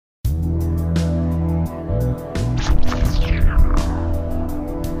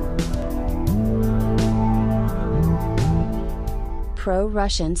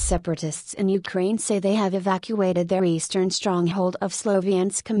pro-Russian separatists in Ukraine say they have evacuated their eastern stronghold of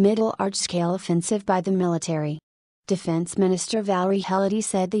Sloviansk amid a large-scale offensive by the military. Defense Minister Valery Helety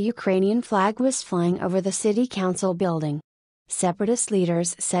said the Ukrainian flag was flying over the city council building. Separatist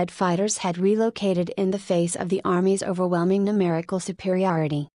leaders said fighters had relocated in the face of the army's overwhelming numerical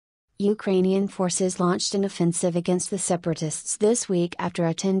superiority. Ukrainian forces launched an offensive against the separatists this week after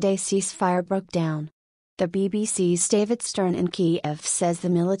a 10-day ceasefire broke down. The BBC's David Stern in Kiev says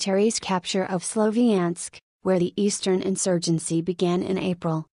the military's capture of Sloviansk, where the eastern insurgency began in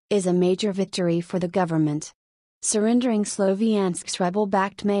April, is a major victory for the government. Surrendering Sloviansk's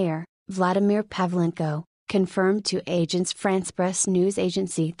rebel-backed mayor, Vladimir Pavlenko, confirmed to Agence France-Presse news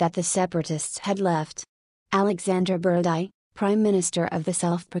agency that the separatists had left. Alexander Burdai, Prime Minister of the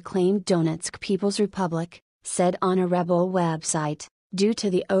self-proclaimed Donetsk People's Republic, said on a rebel website, "Due to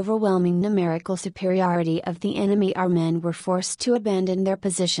the overwhelming numerical superiority of the enemy, our men were forced to abandon their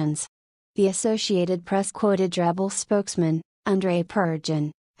positions." The Associated Press quoted rebel spokesman, Andrei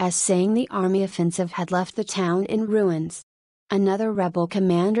Pergin, as saying the army offensive had left the town in ruins. Another rebel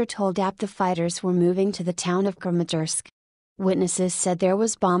commander told AP the fighters were moving to the town of Kramatorsk. Witnesses said there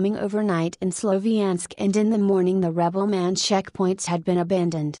was bombing overnight in Sloviansk and in the morning the rebel man checkpoints had been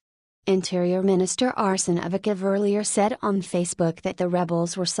abandoned. Interior Minister Arsen Avakov earlier said on Facebook that the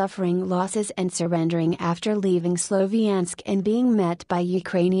rebels were suffering losses and surrendering after leaving Sloviansk and being met by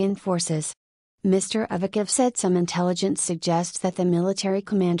Ukrainian forces. Mr. Avakov said some intelligence suggests that the military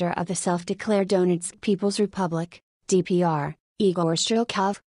commander of the self-declared Donetsk People's Republic, DPR, Igor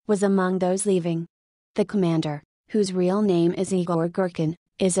Shchilkov, was among those leaving. The commander, whose real name is Igor Gurkin,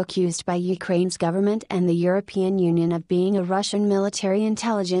 is accused by Ukraine's government and the European Union of being a Russian military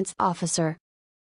intelligence officer.